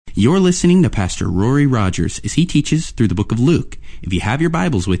You're listening to Pastor Rory Rodgers as he teaches through the book of Luke. If you have your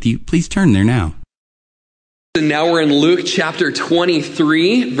Bibles with you, please turn there now. And now we're in Luke chapter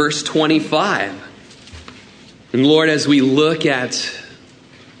 23, verse 25. And Lord, as we look at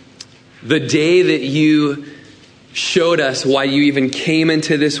the day that you showed us why you even came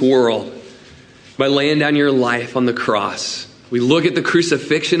into this world by laying down your life on the cross, we look at the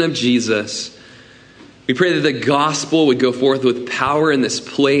crucifixion of Jesus. We pray that the gospel would go forth with power in this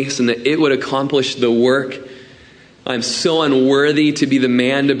place and that it would accomplish the work. I'm so unworthy to be the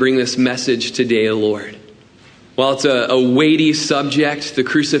man to bring this message today, Lord. While it's a weighty subject, the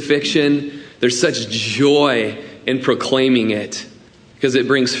crucifixion, there's such joy in proclaiming it because it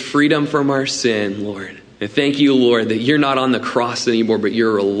brings freedom from our sin, Lord. And thank you, Lord, that you're not on the cross anymore, but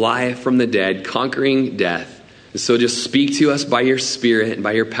you're alive from the dead, conquering death. And so just speak to us by your Spirit and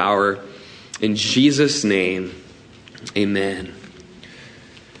by your power. In Jesus' name, amen.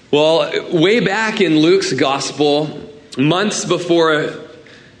 Well, way back in Luke's gospel, months before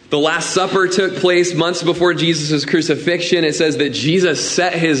the Last Supper took place, months before Jesus' crucifixion, it says that Jesus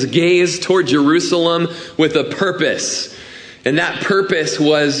set his gaze toward Jerusalem with a purpose. And that purpose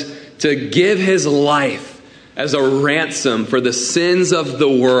was to give his life as a ransom for the sins of the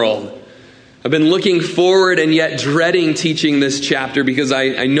world. I've been looking forward and yet dreading teaching this chapter because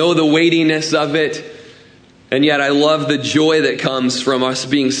I know the weightiness of it. And yet I love the joy that comes from us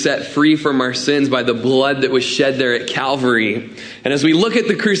being set free from our sins by the blood that was shed there at Calvary. And as we look at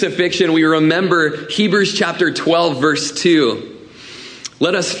the crucifixion, we remember Hebrews chapter 12, verse 2.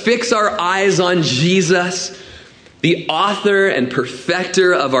 Let us fix our eyes on Jesus, the author and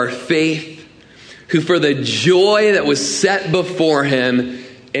perfecter of our faith, who for the joy that was set before him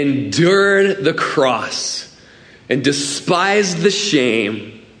endured the cross and despised the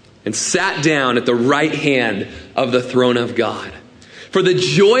shame and sat down at the right hand of the throne of God. For the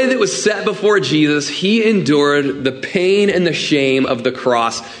joy that was set before Jesus, he endured the pain and the shame of the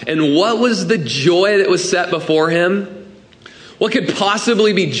cross. And what was the joy that was set before him? What could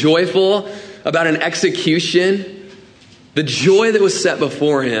possibly be joyful about an execution? The joy that was set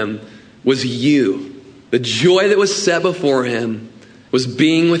before him was you. The joy that was set before him was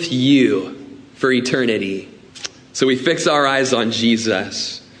being with you for eternity. So we fix our eyes on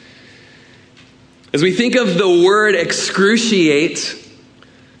Jesus. As we think of the word excruciate,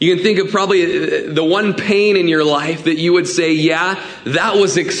 you can think of probably the one pain in your life that you would say, yeah, that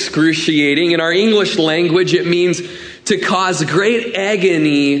was excruciating. In our English language, it means to cause great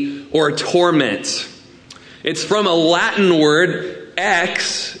agony or torment. It's from a Latin word,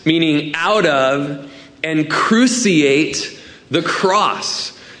 ex, meaning out of, and cruciate, the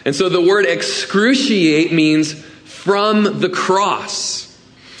cross. And so the word excruciate means from the cross.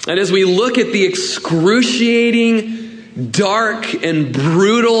 And as we look at the excruciating, dark, and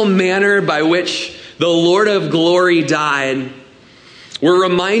brutal manner by which the Lord of glory died, we're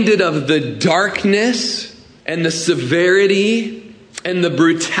reminded of the darkness and the severity and the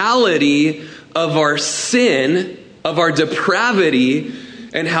brutality of our sin, of our depravity,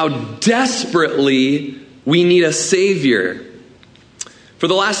 and how desperately we need a Savior. For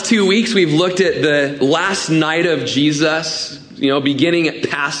the last 2 weeks, we've looked at the last night of Jesus, beginning at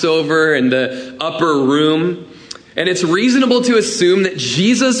Passover and the upper room. And it's reasonable to assume that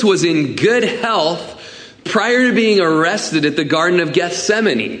Jesus was in good health prior to being arrested at the Garden of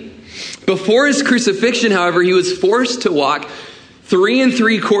Gethsemane. Before his crucifixion, however, he was forced to walk 3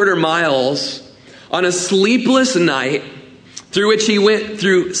 3/4 miles on a sleepless night through which he went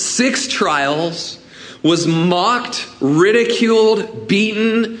through 6 trials, was mocked, ridiculed,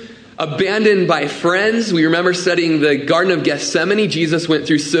 beaten, abandoned by friends. We remember studying the Garden of Gethsemane. Jesus went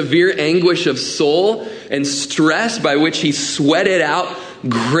through severe anguish of soul and stress by which he sweated out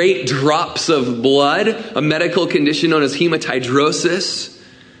great drops of blood, a medical condition known as hematidrosis.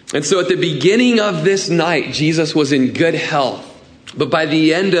 And so at the beginning of this night, Jesus was in good health. But by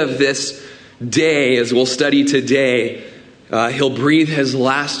the end of this day, as we'll study today, he'll breathe his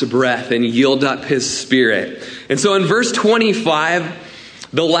last breath and yield up his spirit. And so in verse 25,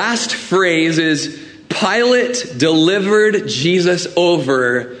 the last phrase is, Pilate delivered Jesus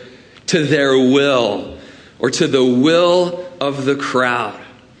over to their will, or to the will of the crowd.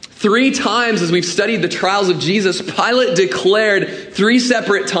 3 times as we've studied the trials of Jesus, Pilate declared 3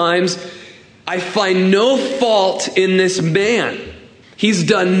 separate times, I find no fault in this man. He's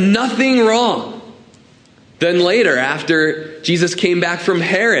done nothing wrong. Then later, after Jesus came back from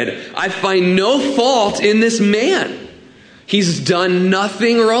Herod, I find no fault in this man. He's done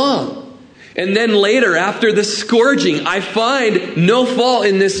nothing wrong. And then later, after the scourging, I find no fault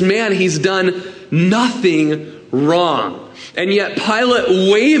in this man. He's done nothing wrong. And yet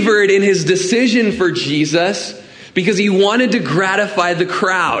Pilate wavered in his decision for Jesus because he wanted to gratify the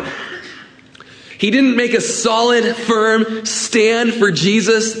crowd. He didn't make a solid, firm stand for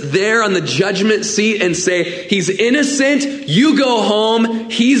Jesus there on the judgment seat and say, he's innocent, you go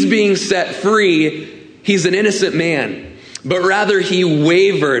home, he's being set free, he's an innocent man. But rather he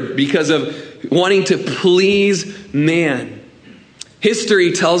wavered because of wanting to please man.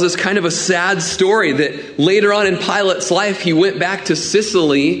 History tells us kind of a sad story that later on in Pilate's life, he went back to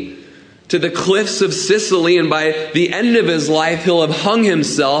Sicily, to the cliffs of Sicily, and by the end of his life, he'll have hung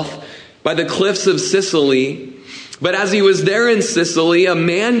himself by the cliffs of Sicily. But as he was there in Sicily, a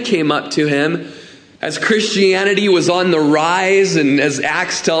man came up to him as Christianity was on the rise, and as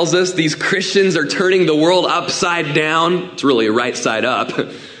Acts tells us, these Christians are turning the world upside down. It's really right side up.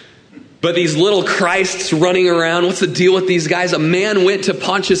 But these little Christs running around, what's the deal with these guys? A man went to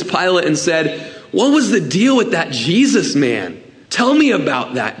Pontius Pilate and said, what was the deal with that Jesus man? Tell me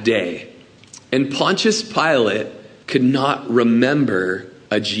about that day. And Pontius Pilate could not remember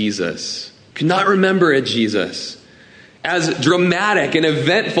a Jesus. Could not remember a Jesus. As dramatic and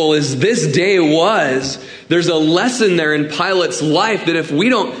eventful as this day was, there's a lesson there in Pilate's life that if we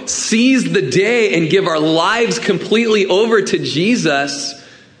don't seize the day and give our lives completely over to Jesus,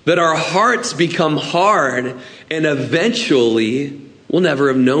 that our hearts become hard, and eventually we'll never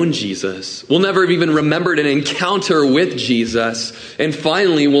have known Jesus. We'll never have even remembered an encounter with Jesus. And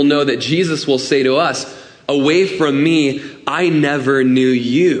finally, we'll know that Jesus will say to us, away from me, I never knew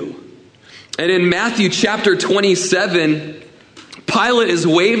you. And in Matthew chapter 27, Pilate is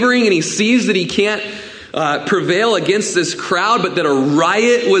wavering and he sees that he can't prevail against this crowd, but that a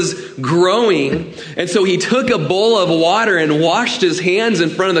riot was growing. And so he took a bowl of water and washed his hands in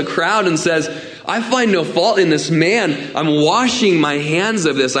front of the crowd and says, I find no fault in this man. I'm washing my hands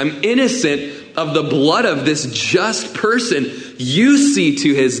of this. I'm innocent of the blood of this just person. You see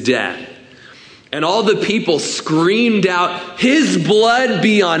to his death. And all the people screamed out, his blood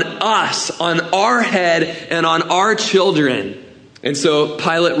be on us, on our head, and on our children. And so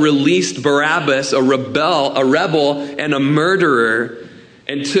Pilate released Barabbas, a rebel, and a murderer,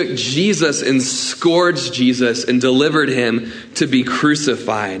 and took Jesus and scourged Jesus and delivered him to be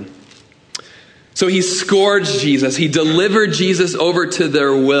crucified. So he scourged Jesus. He delivered Jesus over to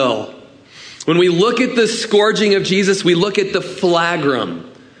their will. When we look at the scourging of Jesus, we look at the flagrum,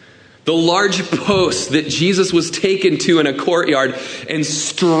 the large post that Jesus was taken to in a courtyard and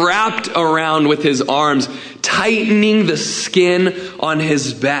strapped around with his arms, tightening the skin on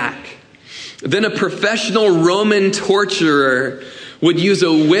his back. Then a professional Roman torturer would use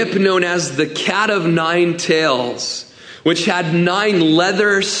a whip known as the cat of nine tails, which had 9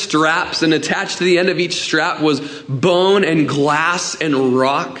 leather straps, and attached to the end of each strap was bone and glass and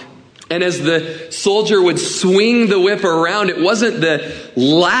rock. And as the soldier would swing the whip around, it wasn't the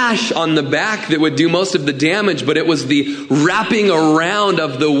lash on the back that would do most of the damage, but it was the wrapping around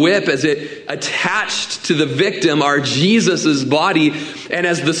of the whip as it attached to the victim, our Jesus's body. And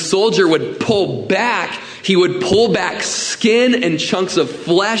as the soldier would pull back, he would pull back skin and chunks of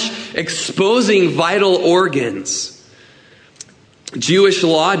flesh, exposing vital organs. Jewish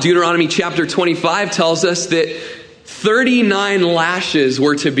law, Deuteronomy chapter 25, tells us that 39 lashes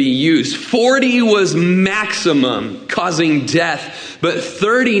were to be used. 40 was maximum, causing death, but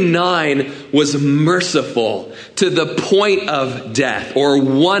 39 was merciful to the point of death, or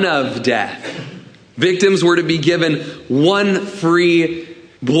one of death. Victims were to be given one free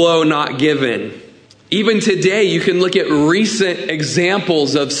blow not given. Even today, you can look at recent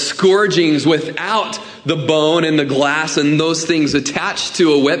examples of scourgings without the bone and the glass and those things attached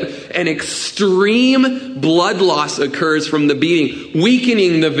to a whip. And extreme blood loss occurs from the beating,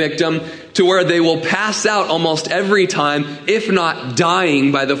 weakening the victim to where they will pass out almost every time, if not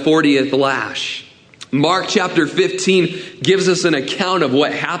dying by the 40th lash. Mark chapter 15 gives us an account of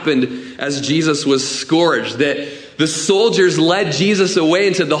what happened as Jesus was scourged, that the soldiers led Jesus away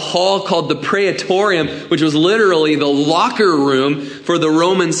into the hall called the Praetorium, which was literally the locker room for the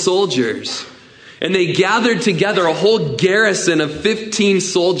Roman soldiers. And they gathered together a whole garrison of 15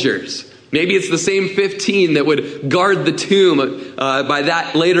 soldiers. Maybe it's the same 15 that would guard the tomb by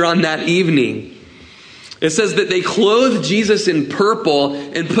that later on that evening. It says that they clothed Jesus in purple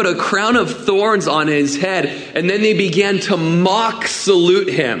and put a crown of thorns on his head. And then they began to mock salute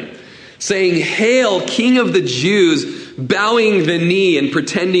him, saying, "Hail, King of the Jews," bowing the knee and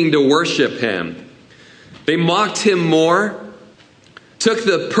pretending to worship him. They mocked him more, took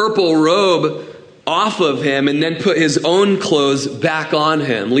the purple robe off of him, and then put his own clothes back on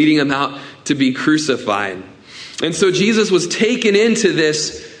him, leading him out to be crucified. And so Jesus was taken into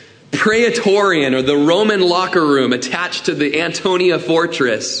this Praetorian, or the Roman locker room attached to the Antonia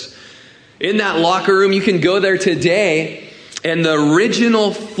fortress. In that locker room, you can go there today, and the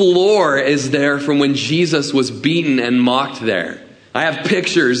original floor is there from when Jesus was beaten and mocked there. I have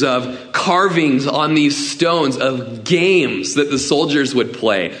pictures of carvings on these stones of games that the soldiers would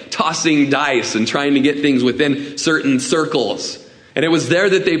play, tossing dice and trying to get things within certain circles. And it was there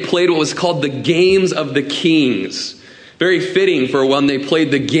that they played what was called the games of the kings. Very fitting for when they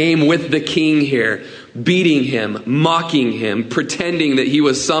played the game with the king here, beating him, mocking him, pretending that he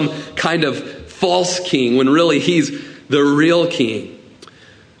was some kind of false king when really he's the real king.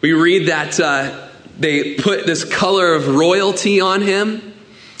 We read that they put this color of royalty on him.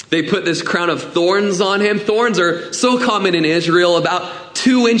 They put this crown of thorns on him. Thorns are so common in Israel, about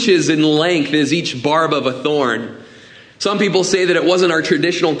 2 inches in length is each barb of a thorn. Some people say that it wasn't our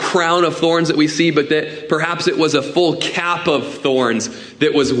traditional crown of thorns that we see, but that perhaps it was a full cap of thorns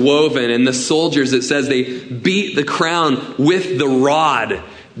that was woven. And the soldiers, it says, they beat the crown with the rod,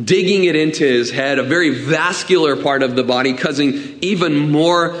 digging it into his head, a very vascular part of the body, causing even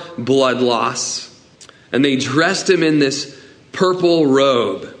more blood loss. And they dressed him in this purple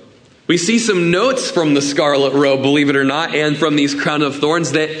robe. We see some notes from the scarlet robe, believe it or not, and from these crown of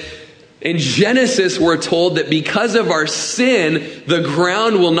thorns that in Genesis, we're told that because of our sin, the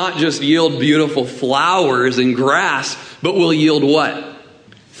ground will not just yield beautiful flowers and grass, but will yield what?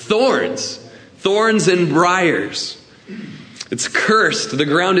 Thorns. Thorns and briars. It's cursed. The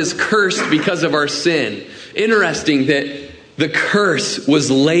ground is cursed because of our sin. Interesting that the curse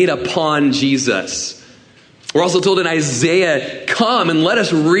was laid upon Jesus. We're also told in Isaiah, "Come and let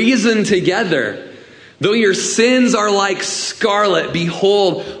us reason together. Though your sins are like scarlet,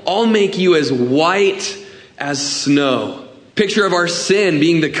 behold, I'll make you as white as snow." Picture of our sin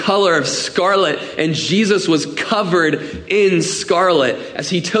being the color of scarlet, and Jesus was covered in scarlet as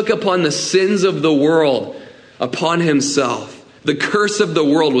he took upon the sins of the world upon himself. The curse of the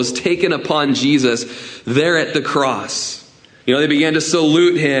world was taken upon Jesus there at the cross. You know, they began to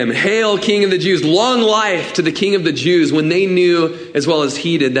salute him. "Hail, King of the Jews." Long life to the King of the Jews, when they knew, as well as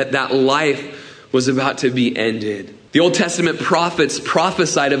he did, that that life was about to be ended. The Old Testament prophets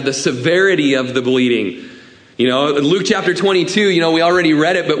prophesied of the severity of the bleeding. You know, Luke chapter 22, we already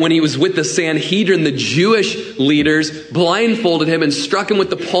read it, but when he was with the Sanhedrin, the Jewish leaders blindfolded him and struck him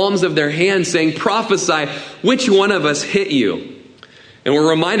with the palms of their hands, saying, "Prophesy, which one of us hit you?" And we're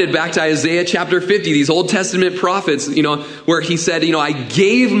reminded back to Isaiah chapter 50, these Old Testament prophets, where he said, "I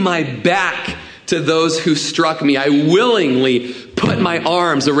gave my back to those who struck me. I willingly put my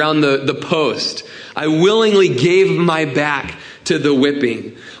arms around the post. I willingly gave my back to the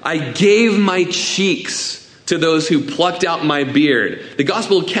whipping. I gave my cheeks to those who plucked out my beard." The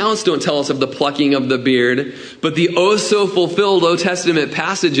gospel accounts don't tell us of the plucking of the beard, but the oh so fulfilled Old Testament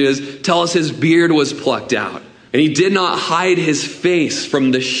passages tell us his beard was plucked out. And he did not hide his face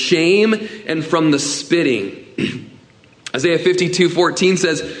from the shame and from the spitting. Isaiah 52:14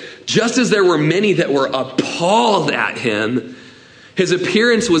 says, "Just as there were many that were appalled at him, his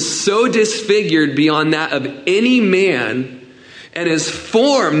appearance was so disfigured beyond that of any man, and his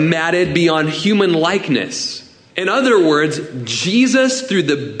form matted beyond human likeness." In other words, Jesus, through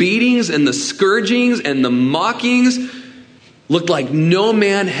the beatings and the scourgings and the mockings, looked like no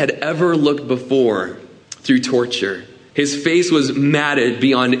man had ever looked before through torture. His face was matted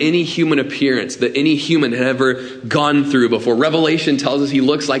beyond any human appearance that any human had ever gone through before. Revelation tells us he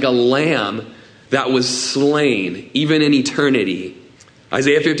looks like a lamb that was slain, even in eternity.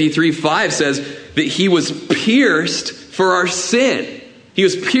 Isaiah 53:5 says that he was pierced for our sin. He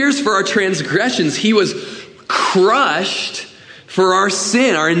was pierced for our transgressions. He was crushed for our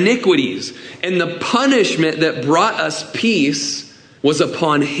sin, our iniquities. And the punishment that brought us peace was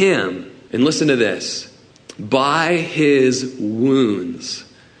upon him. And listen to this. By his wounds,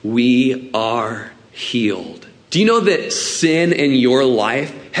 we are healed. Do you know that sin in your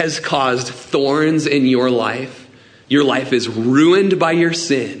life has caused thorns in your life? Your life is ruined by your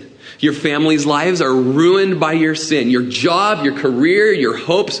sin. Your family's lives are ruined by your sin. Your job, your career, your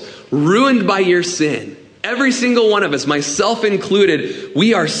hopes, ruined by your sin. Every single one of us, myself included,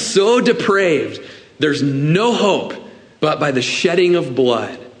 we are so depraved. There's no hope but by the shedding of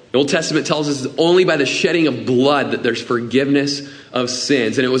blood. The Old Testament tells us it's only by the shedding of blood that there's forgiveness of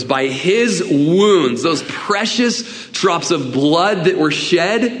sins. And it was by his wounds, those precious drops of blood that were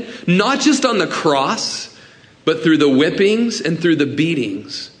shed, not just on the cross, but through the whippings and through the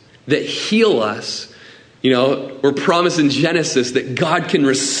beatings that heal us. We're promised in Genesis that God can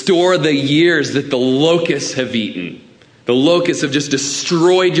restore the years that the locusts have eaten. The locusts have just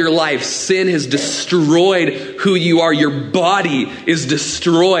destroyed your life. Sin has destroyed who you are. Your body is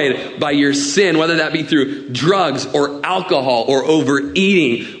destroyed by your sin, whether that be through drugs or alcohol or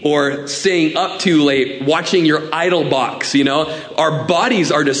overeating or staying up too late, watching your idol box, Our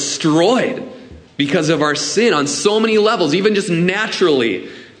bodies are destroyed because of our sin on so many levels, even just naturally,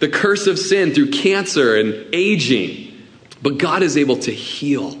 the curse of sin through cancer and aging. But God is able to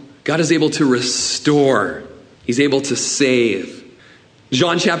heal. God is able to restore. He's able to save.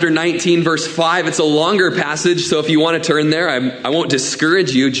 John chapter 19, verse 5, it's a longer passage, so if you want to turn there, I won't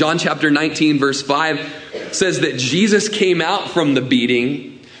discourage you. John chapter 19, verse 5 says that Jesus came out from the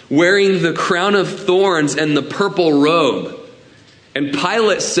beating wearing the crown of thorns and the purple robe. And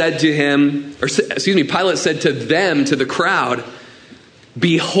Pilate said to them, to the crowd,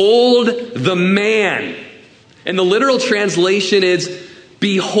 "Behold the man." And the literal translation is,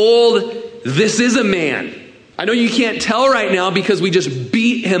 "Behold, this is a man." I know you can't tell right now because we just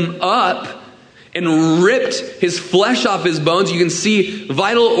beat him up and ripped his flesh off his bones. You can see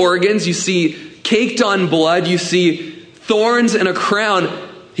vital organs. You see caked on blood. You see thorns and a crown.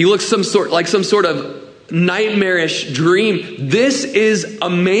 He looks some sort of nightmarish dream. This is a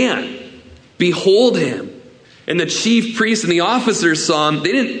man. Behold him. And the chief priests and the officers saw him.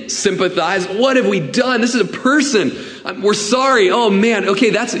 They didn't sympathize. What have we done? This is a person. We're sorry. Oh man. Okay,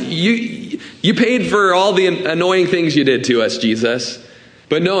 that's you. You paid for all the annoying things you did to us, Jesus.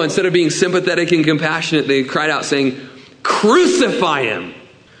 But no, instead of being sympathetic and compassionate, they cried out saying, "Crucify him.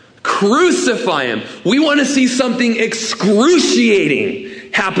 Crucify him. We want to see something excruciating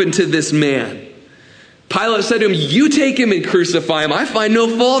happen to this man." Pilate said to him, "You take him and crucify him. I find no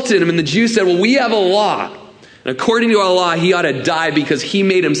fault in him." And the Jews said, "Well, we have a law. And according to our law, he ought to die because he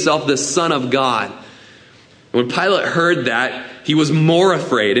made himself the Son of God." When Pilate heard that, he was more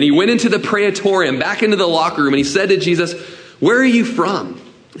afraid. And he went into the praetorium, back into the locker room, and he said to Jesus, "Where are you from?"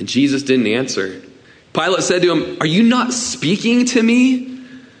 And Jesus didn't answer. Pilate said to him, "Are you not speaking to me?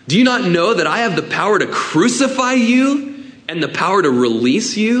 Do you not know that I have the power to crucify you and the power to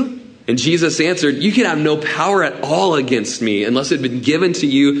release you?" And Jesus answered, "You can have no power at all against me unless it had been given to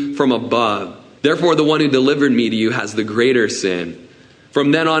you from above. Therefore, the one who delivered me to you has the greater sin."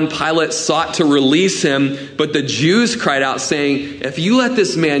 From then on, Pilate sought to release him, but the Jews cried out, saying, "If you let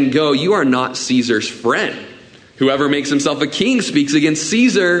this man go, you are not Caesar's friend. Whoever makes himself a king speaks against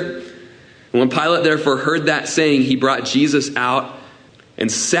Caesar." And when Pilate therefore heard that saying, he brought Jesus out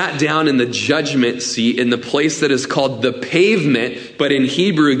and sat down in the judgment seat in the place that is called the Pavement, but in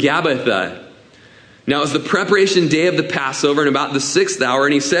Hebrew, Gabbatha. Now it was the preparation day of the Passover, and about the 6th hour,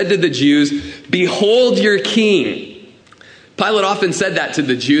 and he said to the Jews, "Behold your king." Pilate often said that to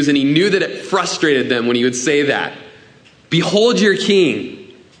the Jews, and he knew that it frustrated them when he would say that. "Behold your king."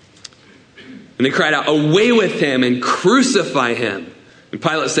 And they cried out, "Away with him and crucify him." And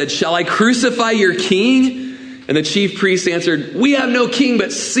Pilate said, "Shall I crucify your king?" And the chief priests answered, "We have no king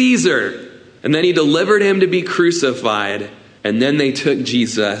but Caesar." And then he delivered him to be crucified. And then they took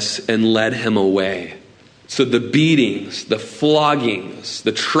Jesus and led him away. So the beatings, the floggings,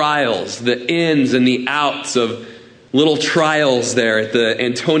 the trials, the ins and the outs of little trials there at the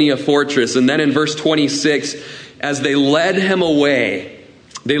Antonia fortress. And then in verse 26, as they led him away,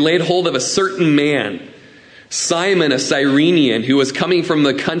 they laid hold of a certain man, Simon, a Cyrenian, who was coming from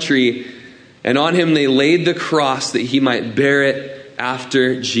the country, and on him they laid the cross that he might bear it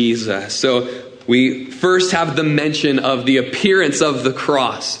after Jesus. So we first have the mention of the appearance of the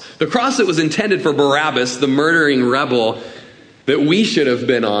cross. The cross that was intended for Barabbas, the murdering rebel that we should have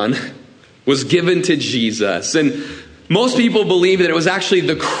been on, was given to Jesus. And most people believe that it was actually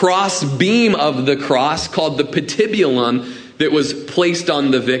the cross beam of the cross, called the patibulum, that was placed on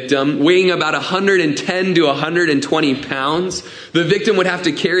the victim, weighing about 110 to 120 pounds. The victim would have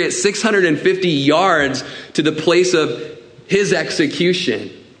to carry it 650 yards to the place of his execution.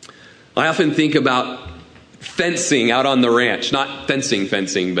 I often think about fencing out on the ranch, not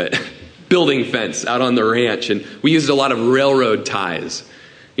fencing, but building fence out on the ranch. And we used a lot of railroad ties,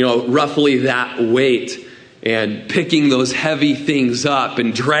 roughly that weight, and picking those heavy things up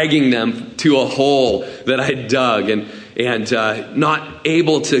and dragging them to a hole that I dug, and not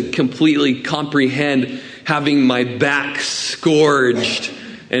able to completely comprehend having my back scourged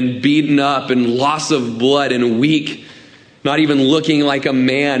and beaten up and loss of blood and weak, not even looking like a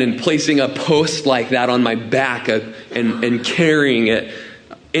man, and placing a post like that on my back and carrying it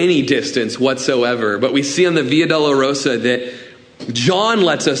any distance whatsoever. But we see on the Via Dolorosa that John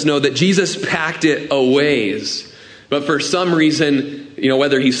lets us know that Jesus packed it a ways. But for some reason,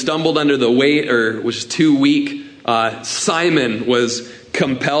 whether he stumbled under the weight or was too weak, Simon was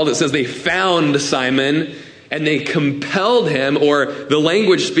compelled. It says they found Simon and they compelled him, or the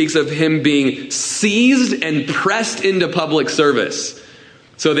language speaks of him being seized and pressed into public service.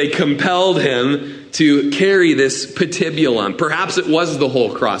 So they compelled him to carry this patibulum. Perhaps it was the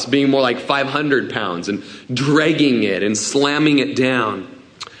whole cross, being more like 500 pounds, and dragging it and slamming it down.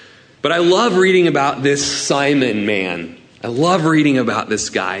 But I love reading about this Simon man. I love reading about this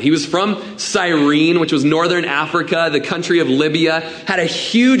guy. He was from Cyrene, which was northern Africa. The country of Libya had a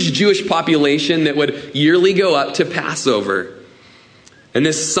huge Jewish population that would yearly go up to Passover. And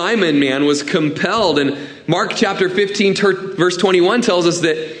this Simon man was compelled. And Mark chapter 15, verse 21 tells us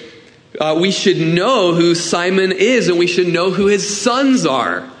that we should know who Simon is, and we should know who his sons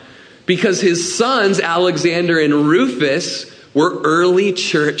are. Because his sons, Alexander and Rufus, were early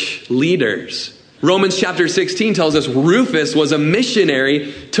church leaders. Romans chapter 16 tells us Rufus was a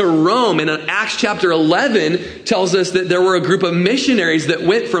missionary to Rome. And Acts chapter 11 tells us that there were a group of missionaries that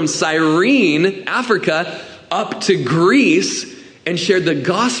went from Cyrene, Africa, up to Greece and shared the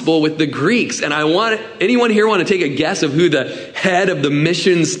gospel with the Greeks. And anyone here want to take a guess of who the head of the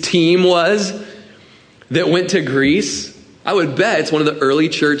missions team was that went to Greece? I would bet it's one of the early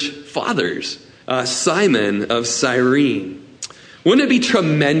church fathers, Simon of Cyrene. Wouldn't it be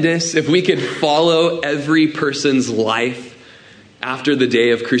tremendous if we could follow every person's life after the day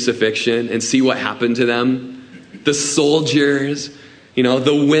of crucifixion and see what happened to them? The soldiers,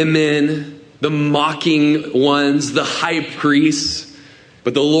 the women, the mocking ones, the high priests.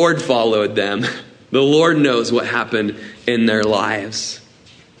 But the Lord followed them. The Lord knows what happened in their lives.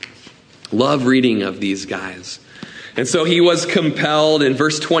 Love reading of these guys. And so he was compelled in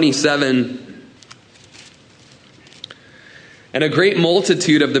verse 27. And a great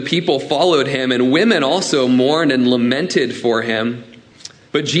multitude of the people followed him, and women also mourned and lamented for him.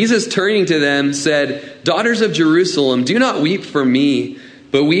 But Jesus, turning to them, said, "Daughters of Jerusalem, do not weep for me,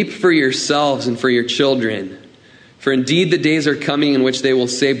 but weep for yourselves and for your children. For indeed the days are coming in which they will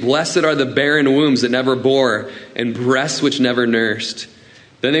say, 'Blessed are the barren wombs that never bore, and breasts which never nursed.'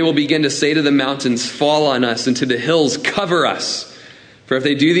 Then they will begin to say to the mountains, 'Fall on us,' and to the hills, 'Cover us.' For if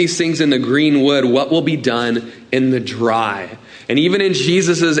they do these things in the green wood, what will be done in the dry?" And even in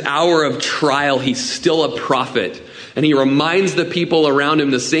Jesus' hour of trial, he's still a prophet. And he reminds the people around him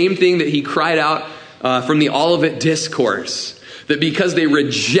the same thing that he cried out from the Olivet Discourse. That because they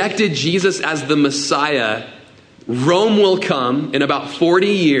rejected Jesus as the Messiah, Rome will come in about 40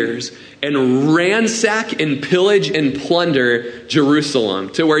 years and ransack and pillage and plunder Jerusalem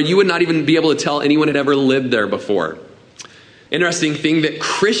to where you would not even be able to tell anyone had ever lived there before. Interesting thing that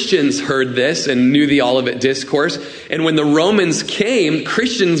Christians heard this and knew the Olivet Discourse. And when the Romans came,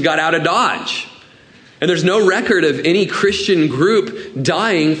 Christians got out of Dodge. And there's no record of any Christian group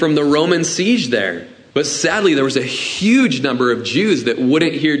dying from the Roman siege there. But sadly, there was a huge number of Jews that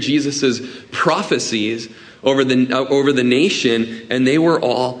wouldn't hear Jesus' prophecies over the nation, and they were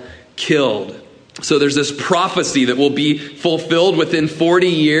all killed. So there's this prophecy that will be fulfilled within 40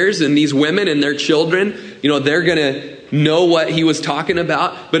 years, and these women and their children, they're going to know what he was talking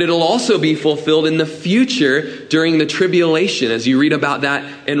about, but it'll also be fulfilled in the future during the tribulation, as you read about that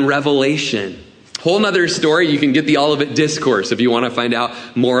in Revelation. Whole nother story. You can get the Olivet Discourse if you want to find out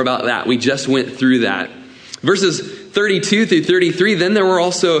more about that. We just went through that. Verses 32 through 33, then there were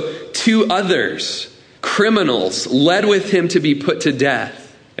also two others, criminals, led with him to be put to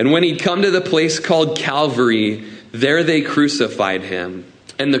death. And when he'd come to the place called Calvary, there they crucified him.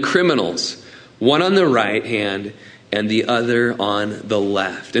 And the criminals, one on the right hand and the other on the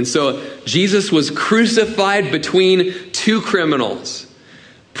left. And so Jesus was crucified between two criminals,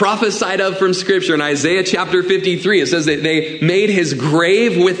 prophesied of from Scripture. In Isaiah chapter 53, it says that they made his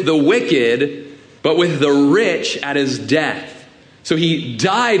grave with the wicked, but with the rich at his death. So he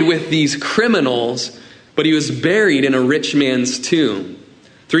died with these criminals, but he was buried in a rich man's tomb.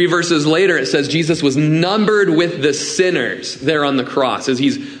 3 verses later, it says Jesus was numbered with the sinners there on the cross as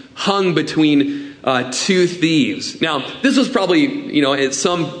he's hung between two thieves. Now, this was probably, in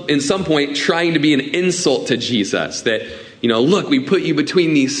some point trying to be an insult to Jesus. That, look, we put you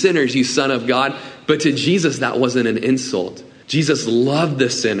between these sinners, you Son of God. But to Jesus, that wasn't an insult. Jesus loved the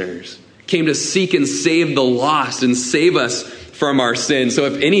sinners, came to seek and save the lost and save us from our sins. So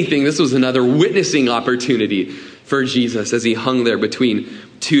if anything, this was another witnessing opportunity for Jesus as he hung there between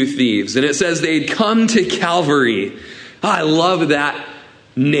two thieves. And it says they'd come to Calvary. I love that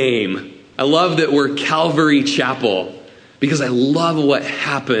name. I love that we're Calvary Chapel because I love what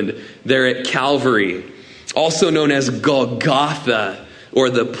happened there at Calvary, also known as Golgotha, or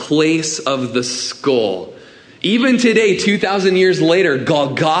the place of the skull. Even today, 2,000 years later,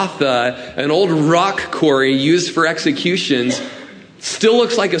 Golgotha, an old rock quarry used for executions, Still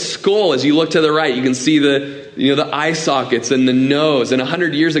looks like a skull as you look to the right. You can see the eye sockets and the nose. And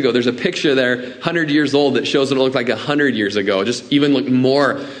 100 years ago, there's a picture there, 100 years old, that shows what it looked like 100 years ago. It just even looked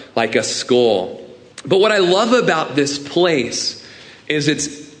more like a skull. But what I love about this place is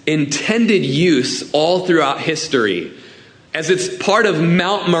its intended use all throughout history. As it's part of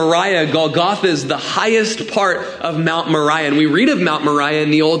Mount Moriah, Golgotha is the highest part of Mount Moriah. And we read of Mount Moriah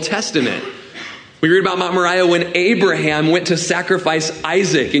in the Old Testament. We read about Mount Moriah when Abraham went to sacrifice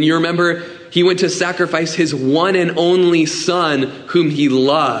Isaac. And you remember he went to sacrifice his one and only son whom he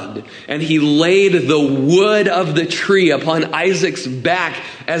loved. And he laid the wood of the tree upon Isaac's back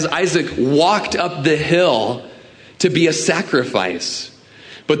as Isaac walked up the hill to be a sacrifice.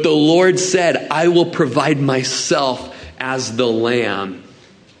 But the Lord said, I will provide myself as the lamb.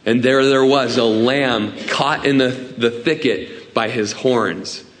 And there was a lamb caught in the thicket by his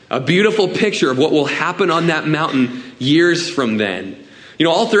horns. A beautiful picture of what will happen on that mountain years from then.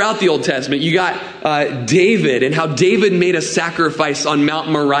 All throughout the Old Testament, you got David and how David made a sacrifice on Mount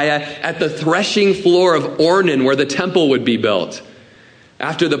Moriah at the threshing floor of Ornan where the temple would be built.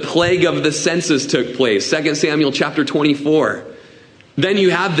 After the plague of the census took place, 2 Samuel chapter 24. Then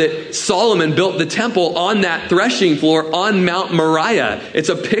you have that Solomon built the temple on that threshing floor on Mount Moriah. It's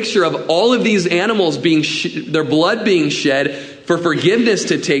a picture of all of these animals their blood being shed for forgiveness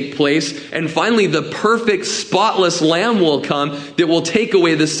to take place. And finally, the perfect, spotless lamb will come that will take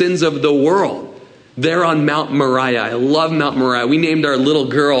away the sins of the world. There on Mount Moriah. I love Mount Moriah. We named our little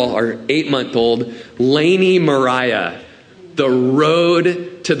girl, our 8-month-old, Lainey Moriah. The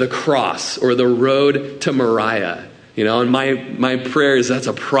road to the cross, or the road to Moriah. And my prayer is that's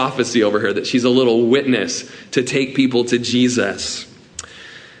a prophecy over her, that she's a little witness to take people to Jesus.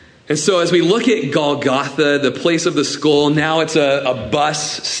 And so as we look at Golgotha, the place of the skull, now it's a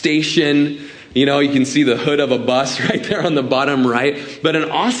bus station. You can see the hood of a bus right there on the bottom right. But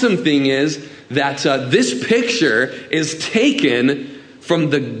an awesome thing is that this picture is taken from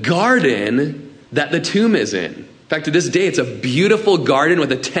the garden that the tomb is in. In fact, to this day, it's a beautiful garden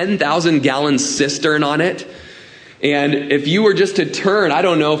with a 10,000-gallon cistern on it. And if you were just to turn,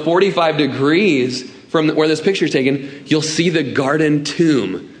 45 degrees from where this picture is taken, you'll see the garden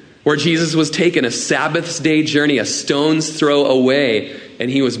tomb where Jesus was taken, a Sabbath's day journey, a stone's throw away, and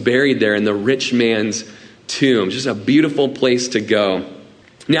he was buried there in the rich man's tomb. Just a beautiful place to go.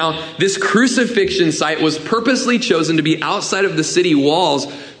 Now, this crucifixion site was purposely chosen to be outside of the city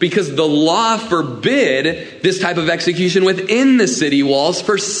walls because the law forbid this type of execution within the city walls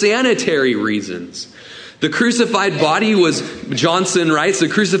for sanitary reasons. The crucified body was, Johnson writes, the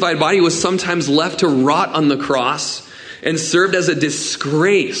crucified body was sometimes left to rot on the cross and served as a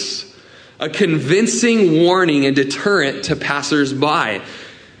disgrace, a convincing warning and deterrent to passersby.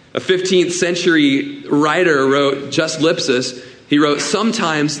 A 15th century writer wrote, Just Lipsus, he wrote,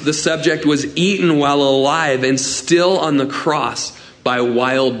 sometimes the subject was eaten while alive and still on the cross by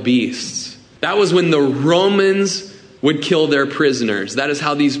wild beasts. That was when the Romans would kill their prisoners. That is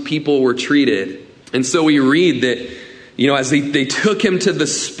how these people were treated. And so we read that, as they took him to the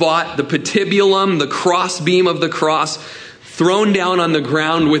spot, the patibulum, the crossbeam of the cross, thrown down on the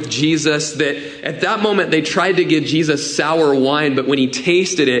ground with Jesus, that at that moment they tried to give Jesus sour wine, but when he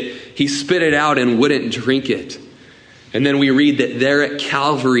tasted it, he spit it out and wouldn't drink it. And then we read that there at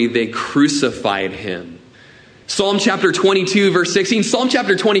Calvary, they crucified him. Psalm chapter 22, verse 16. Psalm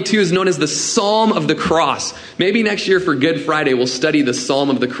chapter 22 is known as the Psalm of the Cross. Maybe next year for Good Friday, we'll study the Psalm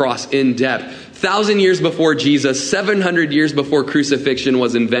of the Cross in depth. 1,000 years before Jesus, 700 years before crucifixion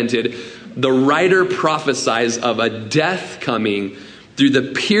was invented, the writer prophesies of a death coming through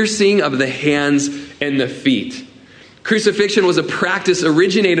the piercing of the hands and the feet. Crucifixion was a practice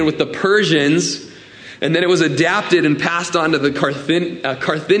originated with the Persians, and then it was adapted and passed on to the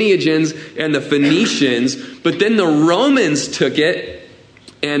Carthaginians and the Phoenicians. But then the Romans took it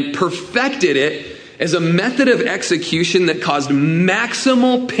and perfected it as a method of execution that caused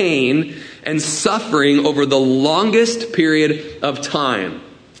maximal pain and suffering over the longest period of time.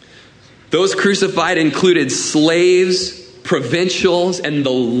 Those crucified included slaves, provincials, and the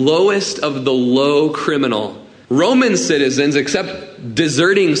lowest of the low criminal. Roman citizens, except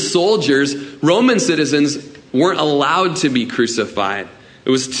deserting soldiers, Roman citizens weren't allowed to be crucified. It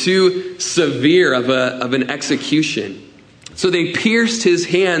was too severe of an execution. So they pierced his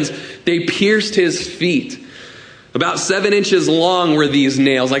hands, they pierced his feet. About 7 inches long were these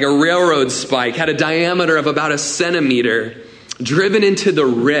nails, like a railroad spike, had a diameter of about 1 centimeter, driven into the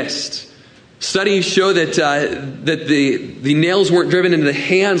wrist. Studies show that the nails weren't driven into the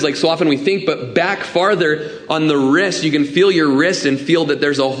hands like so often we think, but back farther on the wrist. You can feel your wrist and feel that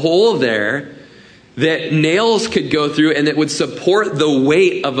there's a hole there. that nails could go through and that would support the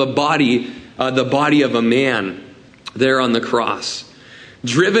weight of a body, the body of a man there on the cross.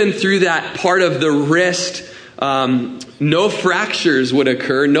 Driven through that part of the wrist, no fractures would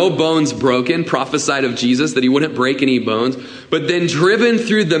occur, no bones broken, prophesied of Jesus that he wouldn't break any bones, but then driven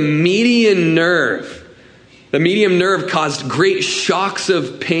through the median nerve. The median nerve caused great shocks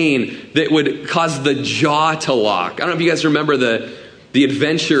of pain that would cause the jaw to lock. I don't know if you guys remember the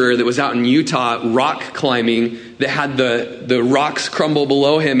adventurer that was out in Utah rock climbing that had the rocks crumble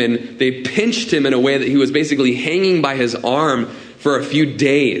below him, and they pinched him in a way that he was basically hanging by his arm for a few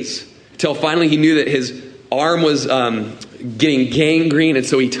days until finally he knew that his arm was getting gangrene, and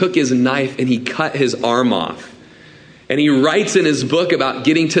so he took his knife and he cut his arm off. And he writes in his book about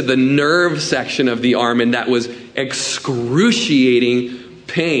getting to the nerve section of the arm, and that was excruciating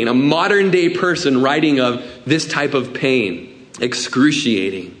pain. A modern day person writing of this type of pain,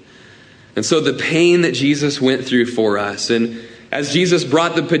 excruciating. And so the pain that Jesus went through for us, and as Jesus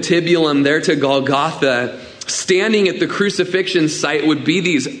brought the patibulum there to Golgotha, standing at the crucifixion site would be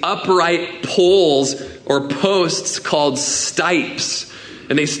these upright poles or posts called stipes.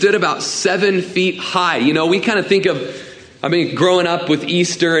 And they stood about 7 feet high. You know, we kind of think of, growing up with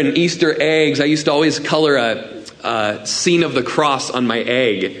Easter and Easter eggs, I used to always color a scene of the cross on my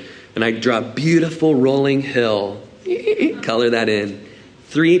egg. And I'd draw a beautiful rolling hill. Color that in.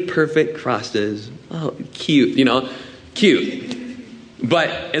 3 perfect crosses. Oh, cute, cute. But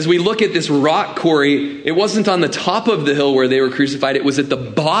as we look at this rock quarry, it wasn't on the top of the hill where they were crucified. It was at the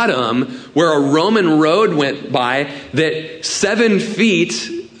bottom where a Roman road went by that 7 feet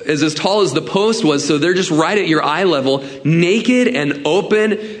is as tall as the post was. So they're just right at your eye level, naked and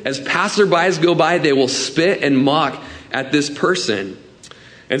open. As passerbys go by, they will spit and mock at this person.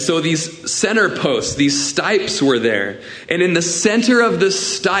 And so these center posts, these stipes were there. And in the center of the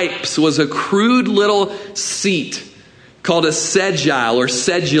stipes was a crude little seat called a segile or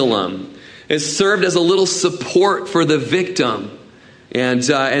sedulum. It served as a little support for the victim. And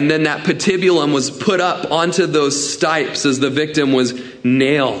then that patibulum was put up onto those stipes as the victim was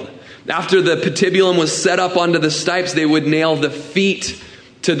nailed. After the patibulum was set up onto the stipes, they would nail the feet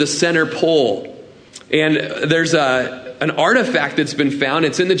to the center pole. And there's an artifact that's been found.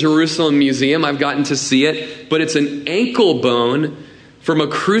 It's in the Jerusalem Museum. I've gotten to see it. But it's an ankle bone from a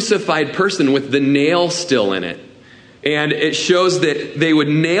crucified person with the nail still in it. And it shows that they would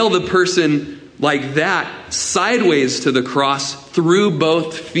nail the person like that sideways to the cross through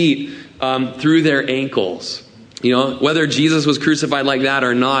both feet, through their ankles. You know, whether Jesus was crucified like that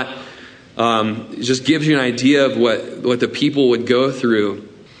or not, it just gives you an idea of what the people would go through.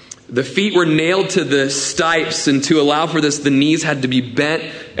 The feet were nailed to the stipes, and to allow for this, the knees had to be bent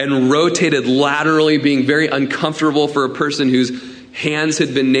and rotated laterally, being very uncomfortable for a person whose hands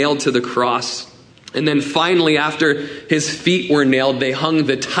had been nailed to the cross. And then finally, after his feet were nailed, they hung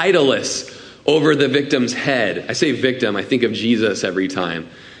the titulus over the victim's head. I say victim, I think of Jesus every time.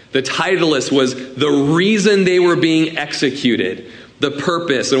 The titulus was the reason they were being executed, the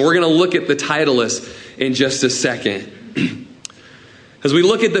purpose. And we're going to look at the titulus in just a second. As we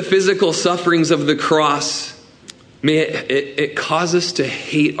look at the physical sufferings of the cross, may it cause us to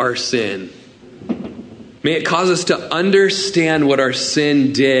hate our sin. May it cause us to understand what our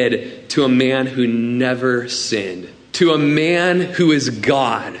sin did to a man who never sinned, to a man who is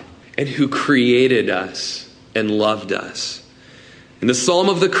God and who created us and loved us. And the Psalm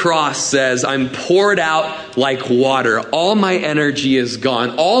of the Cross says, I'm poured out like water. All my energy is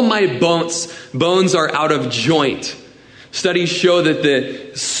gone. All my bones are out of joint. Studies show that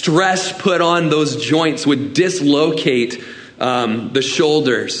the stress put on those joints would dislocate the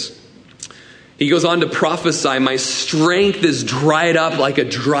shoulders. He goes on to prophesy, my strength is dried up like a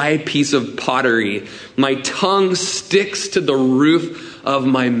dry piece of pottery. My tongue sticks to the roof of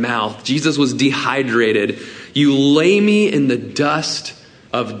my mouth. Jesus was dehydrated. You lay me in the dust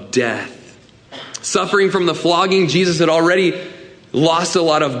of death. Suffering from the flogging, Jesus had already lost a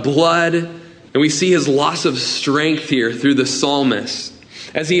lot of blood. And we see his loss of strength here through the psalmist.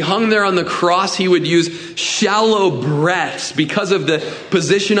 As he hung there on the cross, he would use shallow breaths because of the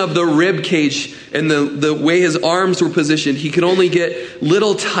position of the rib cage and the way his arms were positioned. He could only get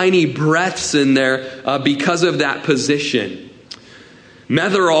little tiny breaths in there because of that position.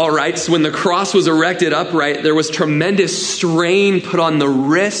 Metherall writes, when the cross was erected upright, there was tremendous strain put on the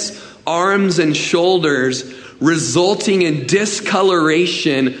wrists, arms, and shoulders, resulting in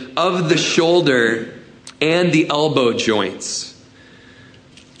discoloration of the shoulder and the elbow joints.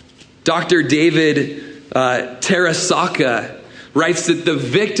 Dr. David Terasaka writes that the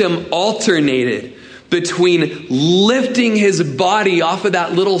victim alternated between lifting his body off of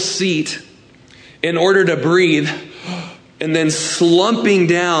that little seat in order to breathe, and then slumping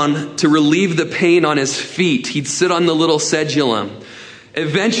down to relieve the pain on his feet. He'd sit on the little sedulum.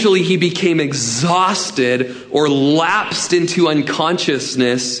 Eventually, he became exhausted or lapsed into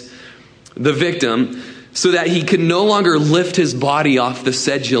unconsciousness, the victim, so that he could no longer lift his body off the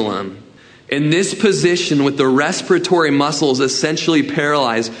sedulum. In this position, with the respiratory muscles essentially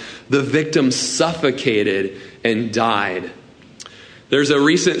paralyzed, the victim suffocated and died. There's a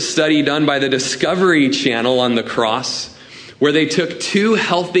recent study done by the Discovery Channel on the cross where they took two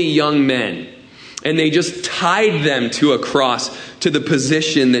healthy young men and they just tied them to a cross to the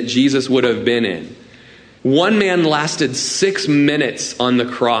position that Jesus would have been in. One man lasted 6 minutes on the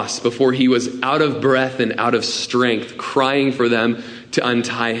cross before he was out of breath and out of strength, crying for them to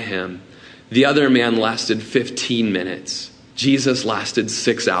untie him. The other man lasted 15 minutes. Jesus lasted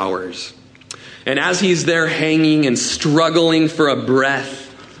 6 hours. And as he's there hanging and struggling for a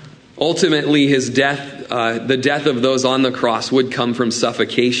breath, ultimately his death, the death of those on the cross, would come from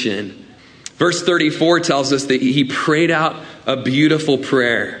suffocation. Verse 34 tells us that he prayed out a beautiful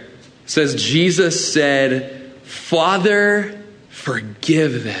prayer. It says, Jesus said, Father,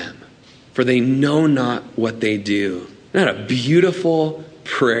 forgive them, for they know not what they do. Isn't that a beautiful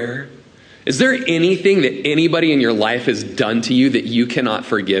prayer? Is there anything that anybody in your life has done to you that you cannot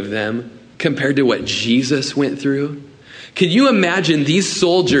forgive them compared to what Jesus went through? Can you imagine these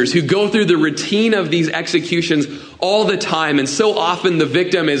soldiers who go through the routine of these executions all the time, and so often the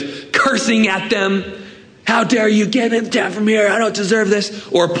victim is cursing at them, how dare you get me down from here, I don't deserve this,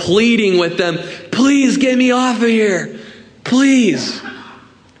 or pleading with them, please get me off of here, please.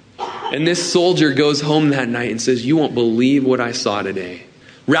 And this soldier goes home that night and says, you won't believe what I saw today.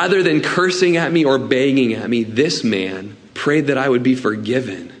 Rather than cursing at me or begging at me, this man prayed that I would be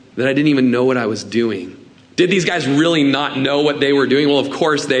forgiven, that I didn't even know what I was doing. Did these guys really not know what they were doing? Well, of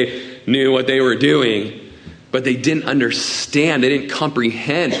course they knew what they were doing, but they didn't understand, they didn't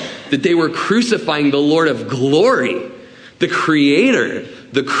comprehend that they were crucifying the Lord of glory, the Creator,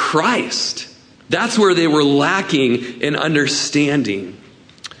 the Christ. That's where they were lacking in understanding.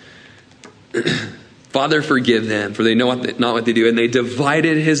 Father, forgive them, for they know not what they do. And they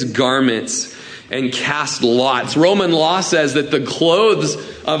divided his garments and cast lots. Roman law says that the clothes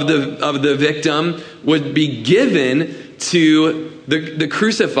of the victim would be given to the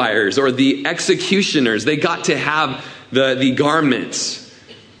crucifiers or the executioners. They got to have the garments.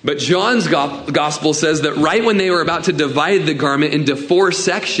 But John's gospel says that right when they were about to divide the garment into 4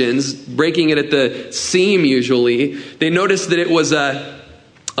 sections, breaking it at the seam usually, they noticed that it was a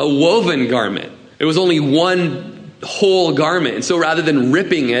woven garment. It was only one whole garment. And so rather than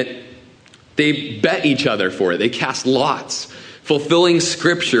ripping it, they bet each other for it. They cast lots, fulfilling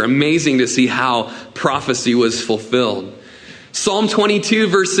scripture. Amazing to see how prophecy was fulfilled. Psalm 22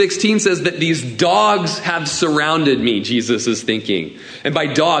 verse 16 says that these dogs have surrounded me, Jesus is thinking. And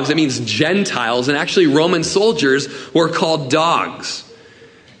by dogs, that means Gentiles. And actually Roman soldiers were called dogs.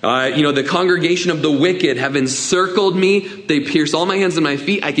 The congregation of the wicked have encircled me. They pierce all my hands and my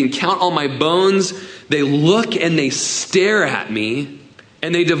feet. I can count all my bones. They look and they stare at me.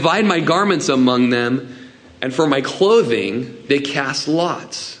 And they divide my garments among them. And for my clothing, they cast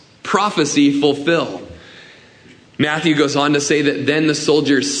lots. Prophecy fulfilled. Matthew goes on to say that then the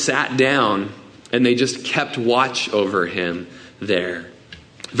soldiers sat down and they just kept watch over him there.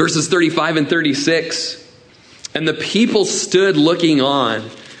 Verses 35 and 36. And the people stood looking on,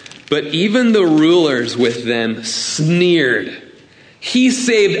 but even the rulers with them sneered. He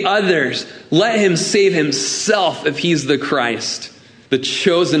saved others. Let him save himself if he's the Christ, the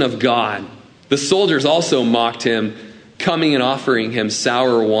chosen of God. The soldiers also mocked him, coming and offering him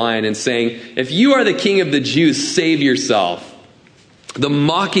sour wine and saying, if you are the king of the Jews, save yourself. The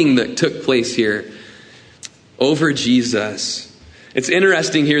mocking that took place here over Jesus. It's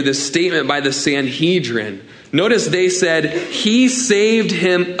interesting here, this statement by the Sanhedrin. Notice they said, he saved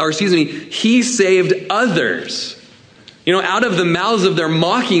others. Out of the mouths of their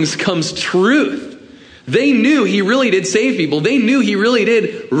mockings comes truth. They knew he really did save people. They knew he really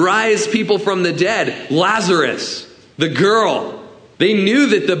did rise people from the dead. Lazarus, the girl. They knew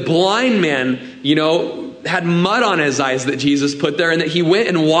that the blind man, had mud on his eyes that Jesus put there, and that he went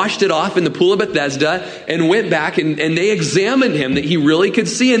and washed it off in the pool of Bethesda and went back and they examined him that he really could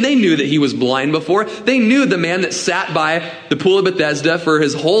see, and they knew that he was blind before. They knew the man that sat by the pool of Bethesda for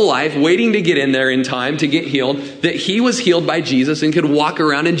his whole life, waiting to get in there in time to get healed, that he was healed by Jesus and could walk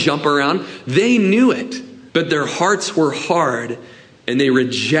around and jump around. They knew it, but their hearts were hard and they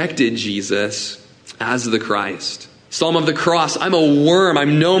rejected Jesus as the Christ. Psalm of the Cross, I'm a worm,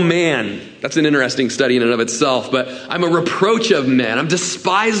 I'm no man. That's an interesting study in and of itself, but I'm a reproach of men. I'm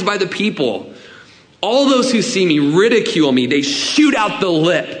despised by the people. All those who see me ridicule me. They shoot out the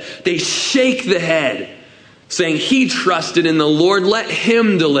lip. They shake the head, saying, he trusted in the Lord. Let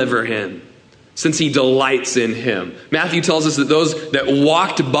him deliver him, since he delights in him. Matthew tells us that those that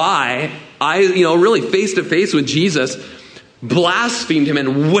walked by, really face to face with Jesus, blasphemed him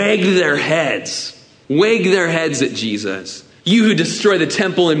and wagged their heads at Jesus. You who destroy the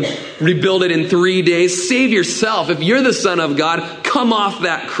temple and rebuild it in 3 days, save yourself. If you're the Son of God, come off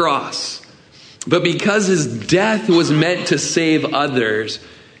that cross. But because his death was meant to save others,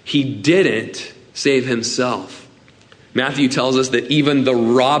 he didn't save himself. Matthew tells us that even the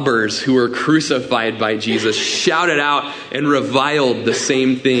robbers who were crucified by Jesus shouted out and reviled the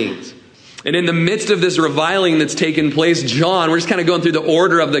same things. And in the midst of this reviling that's taken place, John, we're just kind of going through the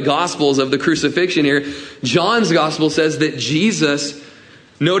order of the Gospels of the crucifixion here. John's Gospel says that Jesus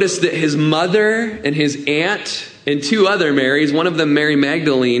noticed that his mother and his aunt and two other Marys, one of them Mary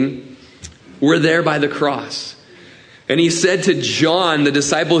Magdalene, were there by the cross. And he said to John, the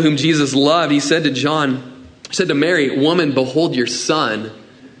disciple whom Jesus loved, he said to Mary, woman, behold your son.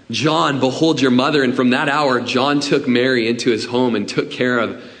 John, behold your mother. And from that hour, John took Mary into his home and took care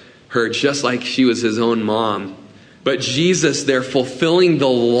of her just like she was his own mom. But Jesus, there fulfilling the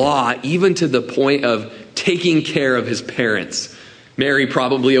law, even to the point of taking care of his parents. Mary,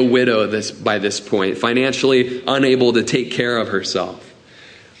 probably a widow by this point, financially unable to take care of herself.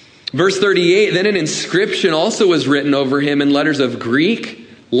 Verse 38, then an inscription also was written over him in letters of Greek,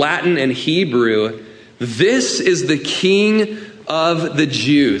 Latin, and Hebrew. This is the King of the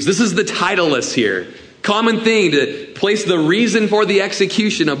Jews. This is the title list here. Common thing to place the reason for the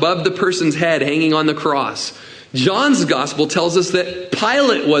execution above the person's head hanging on the cross. John's gospel tells us that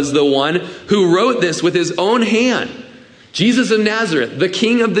Pilate was the one who wrote this with his own hand. Jesus of Nazareth, the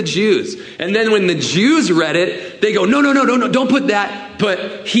King of the Jews. And then when the Jews read it, they go, no, don't put that.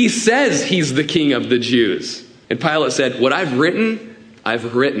 But he says he's the King of the Jews. And Pilate said, what I've written,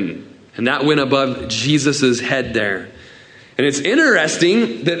 I've written. And that went above Jesus's head there. And it's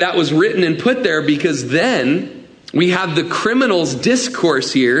interesting that that was written and put there, because then we have the criminal's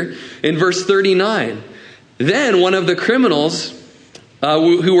discourse here in verse 39. Then one of the criminals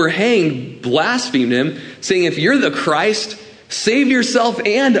who were hanged blasphemed him, saying, if you're the Christ, save yourself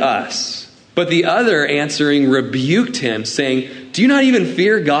and us. But the other answering rebuked him, saying, do you not even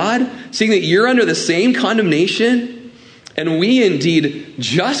fear God, seeing that you're under the same condemnation? And we indeed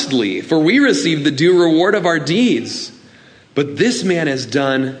justly, for we receive the due reward of our deeds. But this man has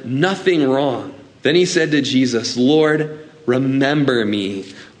done nothing wrong. Then he said to Jesus, Lord, remember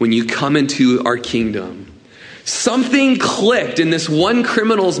me when you come into our kingdom. Something clicked in this one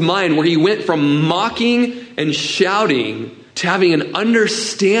criminal's mind where he went from mocking and shouting to having an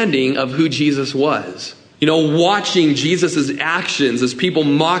understanding of who Jesus was. Watching Jesus' actions as people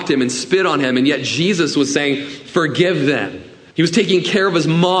mocked him and spit on him, and yet Jesus was saying, forgive them. He was taking care of his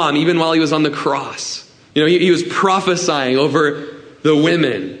mom even while he was on the cross. He was prophesying over the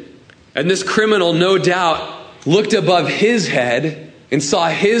women. And this criminal, no doubt, looked above his head and saw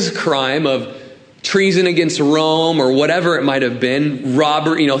his crime of treason against Rome or whatever it might have been,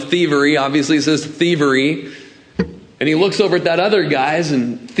 robbery, thievery, obviously it says thievery. And he looks over at that other guy's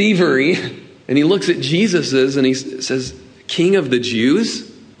and thievery, and he looks at Jesus's and he says, King of the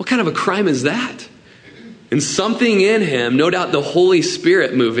Jews? What kind of a crime is that? And something in him, no doubt the Holy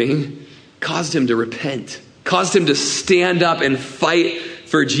Spirit moving, caused him to repent, caused him to stand up and fight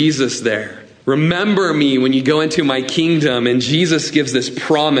for Jesus there. Remember me when you go into my kingdom. And Jesus gives this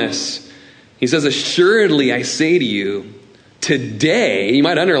promise. He says, assuredly, I say to you, today, you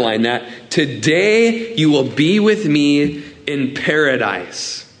might underline that, today you will be with me in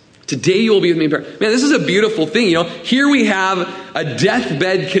paradise. Today you will be with me in paradise. Man, this is a beautiful thing. Here we have a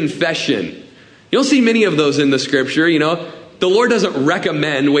deathbed confession. You don't see many of those in the scripture. The Lord doesn't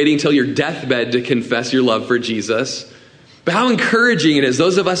recommend waiting till your deathbed to confess your love for Jesus. But how encouraging it is,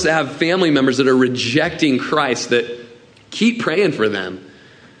 those of us that have family members that are rejecting Christ, that keep praying for them.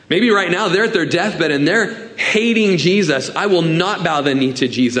 Maybe right now they're at their deathbed and they're hating Jesus. I will not bow the knee to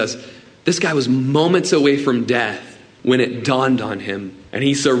Jesus. This guy was moments away from death when it dawned on him. And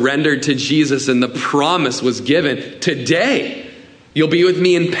he surrendered to Jesus, and the promise was given. Today, you'll be with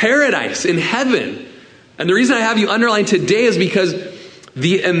me in paradise, in heaven. And the reason I have you underline today is because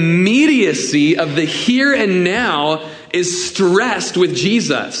the immediacy of the here and now is stressed with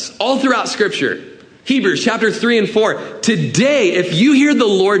Jesus all throughout Scripture. Hebrews chapter 3 and 4. Today, if you hear the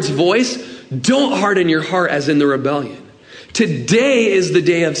Lord's voice, don't harden your heart as in the rebellion. Today is the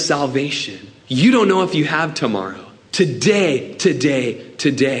day of salvation. You don't know if you have tomorrow. Today.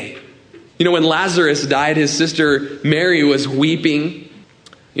 When Lazarus died, his sister Mary was weeping,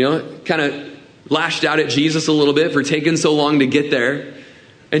 kind of lashed out at Jesus a little bit for taking so long to get there.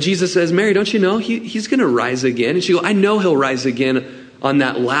 And Jesus says, Mary, don't you know he's going to rise again? And she goes, I know he'll rise again on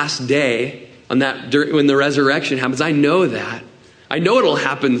that last day, when the resurrection happens. I know that. I know it'll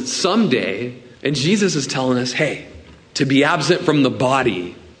happen someday. And Jesus is telling us, hey, to be absent from the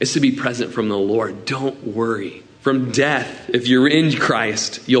body is to be present from the Lord. Don't worry. From death, if you're in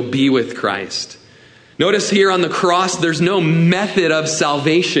Christ, you'll be with Christ. Notice here on the cross, there's no method of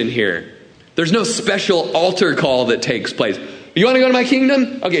salvation here. There's no special altar call that takes place. You want to go to my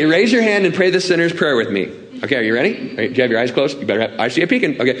kingdom? Okay, raise your hand and pray the sinner's prayer with me. Okay, are you ready? Do you have your eyes closed? You better have, I see you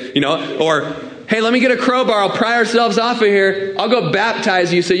peeking. Okay, or, hey, let me get a crowbar. I'll pry ourselves off of here. I'll go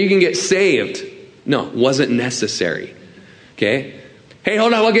baptize you so you can get saved. No, wasn't necessary. Okay? Hey,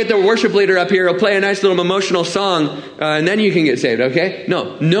 hold on. We'll get the worship leader up here. He'll play a nice little emotional song, and then you can get saved. Okay?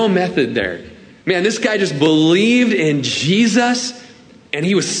 No method there. Man, this guy just believed in Jesus, and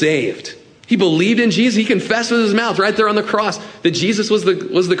he was saved. He believed in Jesus. He confessed with his mouth right there on the cross that Jesus was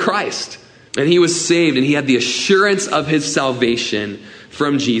the Christ. And he was saved, and he had the assurance of his salvation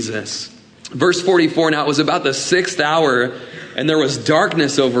from Jesus. Verse 44, now it was about the 6th hour, and there was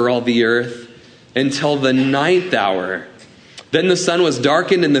darkness over all the earth until the 9th hour. Then the sun was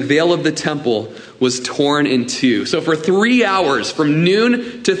darkened, and the veil of the temple was torn in two. So for 3 hours, from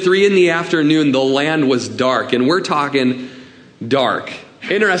noon to 3 in the afternoon, the land was dark. And we're talking dark.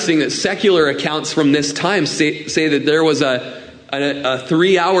 Interesting that secular accounts from this time say that there was a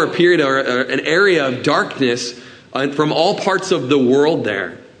 3-hour period or an area of darkness from all parts of the world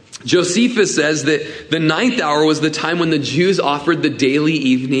there. Josephus says that the 9th hour was the time when the Jews offered the daily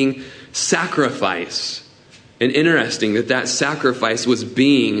evening sacrifice. And interesting that sacrifice was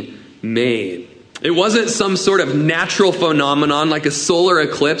being made. It wasn't some sort of natural phenomenon like a solar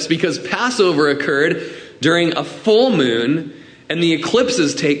eclipse, because Passover occurred during a full moon, and the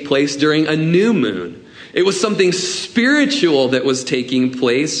eclipses take place during a new moon. It was something spiritual that was taking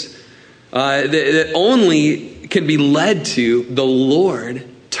place that only can be led to the Lord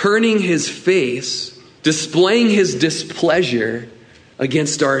turning his face, displaying his displeasure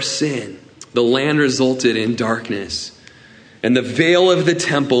against our sin. The land resulted in darkness, and the veil of the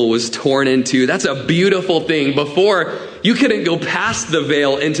temple was torn in two. That's a beautiful thing. Before, you couldn't go past the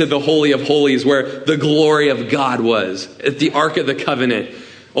veil into the Holy of Holies where the glory of God was at the Ark of the Covenant.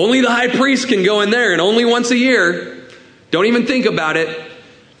 Only the high priest can go in there, and only once a year. Don't even think about it.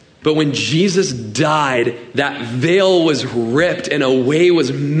 But when Jesus died, that veil was ripped and a way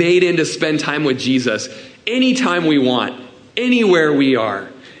was made in to spend time with Jesus anytime we want, anywhere we are.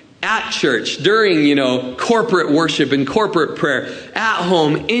 At church, during, corporate worship and corporate prayer, at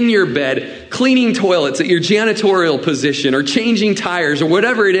home, in your bed, cleaning toilets at your janitorial position, or changing tires, or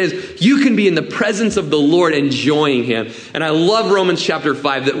whatever it is, you can be in the presence of the Lord enjoying him. And I love Romans chapter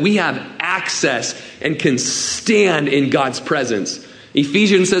 5 that we have access and can stand in God's presence.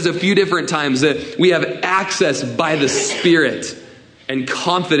 Ephesians says a few different times that we have access by the Spirit and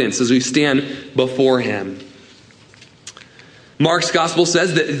confidence as we stand before him. Mark's gospel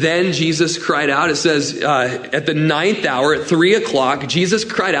says that then Jesus cried out. It says at the 9th hour, at 3 o'clock, Jesus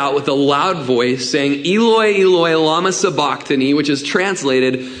cried out with a loud voice saying, Eloi, Eloi, lama sabachthani, which is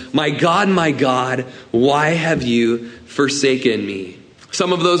translated, my God, why have you forsaken me?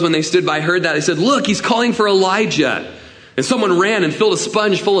 Some of those, when they stood by, heard that. They said, look, he's calling for Elijah. And someone ran and filled a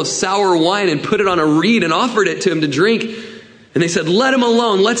sponge full of sour wine and put it on a reed and offered it to him to drink. And they said, let him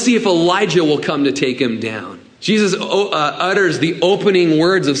alone. Let's see if Elijah will come to take him down. Jesus utters the opening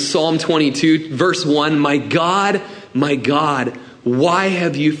words of Psalm 22, verse 1, my God, why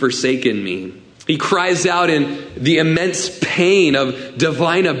have you forsaken me? He cries out in the immense pain of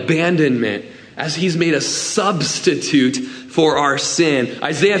divine abandonment as he's made a substitute for our sin.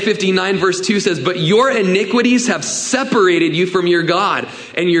 Isaiah 59, verse 2 says, but your iniquities have separated you from your God,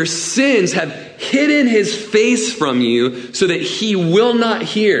 and your sins have hidden his face from you so that he will not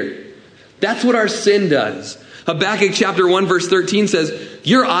hear. That's what our sin does. Habakkuk chapter 1 verse 13 says,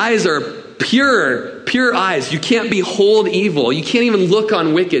 your eyes are pure eyes. You can't behold evil. You can't even look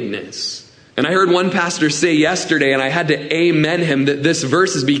on wickedness. And I heard one pastor say yesterday, and I had to amen him, that this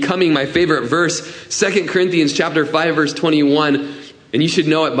verse is becoming my favorite verse. 2 Corinthians chapter 5 verse 21, and you should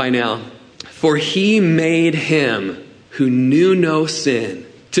know it by now. For he made him who knew no sin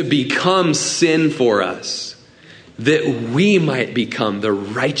to become sin for us, that we might become the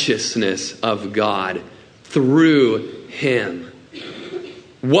righteousness of God through him.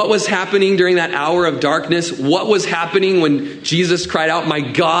 What was happening during that hour of darkness? What was happening when Jesus cried out, my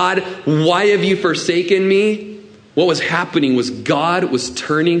God, why have you forsaken me? What was happening was God was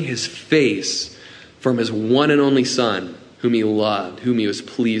turning his face from his one and only Son, whom he loved, whom he was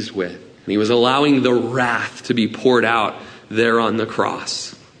pleased with. And he was allowing the wrath to be poured out there on the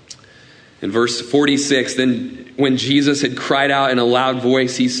cross. In verse 46, then when Jesus had cried out in a loud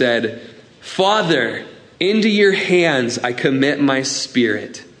voice, he said, "Father, into your hands I commit my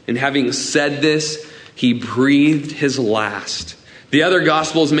spirit." And having said this, he breathed his last. The other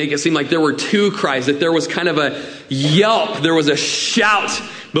Gospels make it seem like there were two cries, that there was kind of a yelp, there was a shout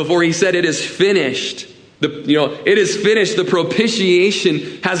before he said, "It is finished." It is finished. The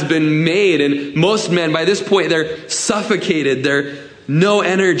propitiation has been made. And most men, by this point, they're suffocated. They're no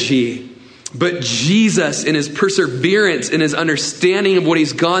energy. But Jesus, in his perseverance, in his understanding of what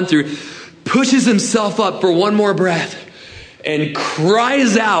he's gone through, pushes himself up for one more breath and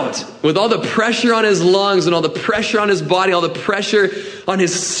cries out with all the pressure on his lungs and all the pressure on his body, all the pressure on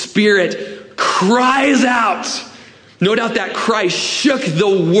his spirit, cries out. No doubt that cry shook the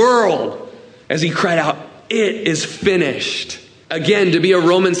world as he cried out, "It is finished." Again, to be a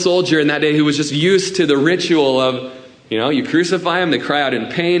Roman soldier in that day who was just used to the ritual of, you crucify them, they cry out in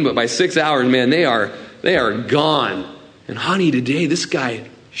pain, but by 6 hours, man, they are gone. And honey, today, this guy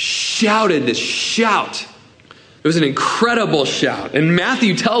shouted this shout. It was an incredible shout. And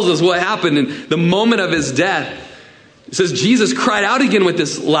Matthew tells us what happened in the moment of his death. It says, Jesus cried out again with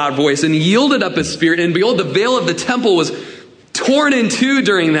this loud voice and yielded up his spirit. And behold, the veil of the temple was torn in two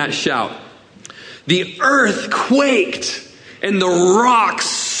during that shout. The earth quaked and the rocks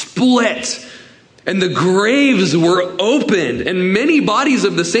split and the graves were opened, and many bodies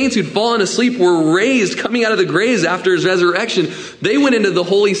of the saints who'd fallen asleep were raised, coming out of the graves after his resurrection. They went into the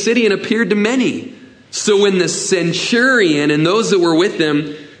holy city and appeared to many. So when the centurion and those that were with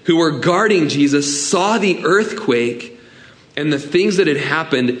him who were guarding Jesus saw the earthquake and the things that had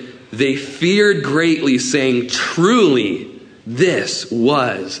happened, they feared greatly, saying, "Truly, this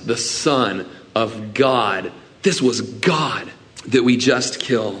was the Son of God." This was God that we just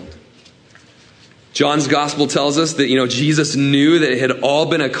killed. John's gospel tells us that, Jesus knew that it had all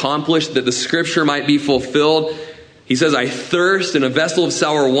been accomplished, that the scripture might be fulfilled. He says, "I thirst," and a vessel of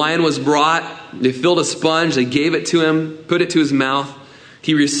sour wine was brought. They filled a sponge, they gave it to him, put it to his mouth.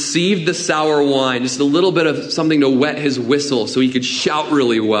 He received the sour wine, just a little bit of something to wet his whistle so he could shout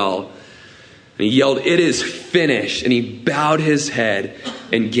really well. And he yelled, "It is finished." And he bowed his head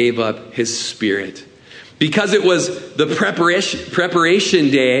and gave up his spirit. Because it was the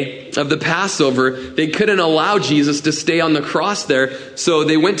preparation day of the Passover, they couldn't allow Jesus to stay on the cross there. So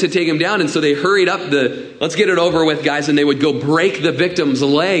they went to take him down. And so they hurried up let's get it over with, guys. And they would go break the victim's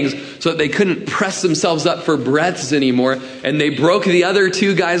legs so that they couldn't press themselves up for breaths anymore. And they broke the other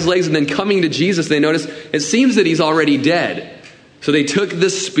two guys' legs. And then coming to Jesus, they noticed it seems that he's already dead. So they took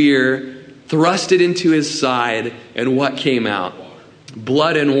the spear, thrust it into his side, and what came out?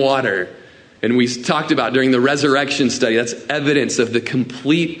 Blood and water. And we talked about during the resurrection study, that's evidence of the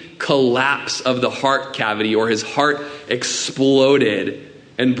complete collapse of the heart cavity, or his heart exploded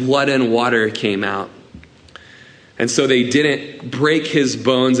and blood and water came out. And so they didn't break his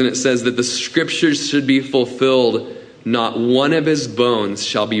bones, and it says that the scriptures should be fulfilled. Not one of his bones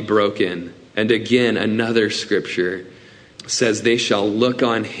shall be broken. And again, another scripture says they shall look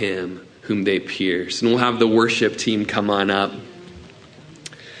on him whom they pierced. And we'll have the worship team come on up.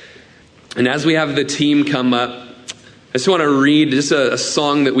 And as we have the team come up, I just want to read just a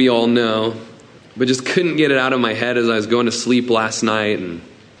song that we all know, but just couldn't get it out of my head as I was going to sleep last night and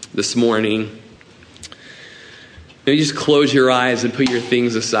this morning. Maybe just close your eyes and put your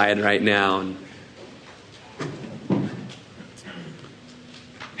things aside right now.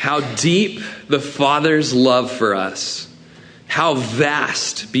 How deep the Father's love for us, how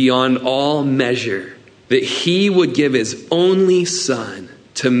vast beyond all measure, that he would give his only Son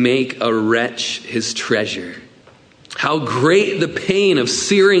to make a wretch his treasure. How great the pain of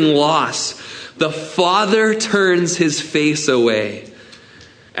searing loss. The Father turns his face away,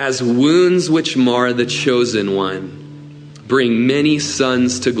 as wounds which mar the chosen one bring many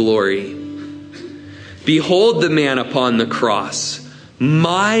sons to glory. Behold the man upon the cross,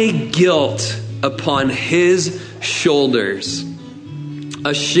 my guilt upon his shoulders.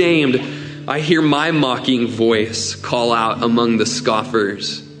 Ashamed, I hear my mocking voice call out among the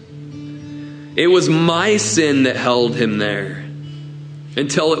scoffers. It was my sin that held him there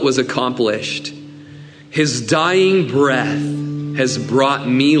until it was accomplished. His dying breath has brought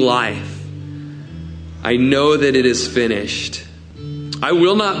me life. I know that it is finished. I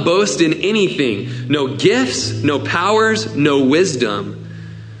will not boast in anything, no gifts, no powers, no wisdom,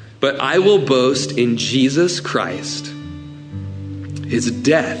 but I will boast in Jesus Christ, his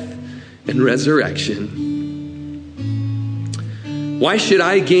death and resurrection. Why should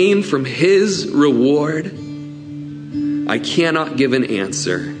I gain from his reward? I cannot give an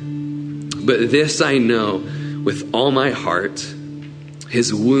answer. But this I know with all my heart,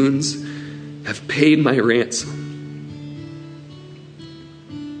 his wounds have paid my ransom.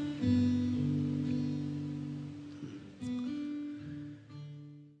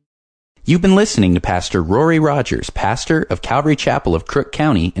 You've been listening to Pastor Rory Rodgers, pastor of Calvary Chapel of Crook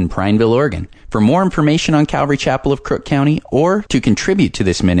County in Prineville, Oregon. For more information on Calvary Chapel of Crook County or to contribute to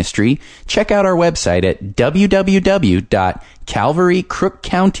this ministry, check out our website at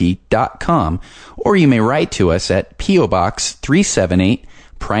www.calvarycrookcounty.com, or you may write to us at P.O. Box 378,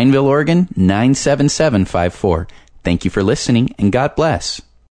 Prineville, Oregon 97754. Thank you for listening, and God bless.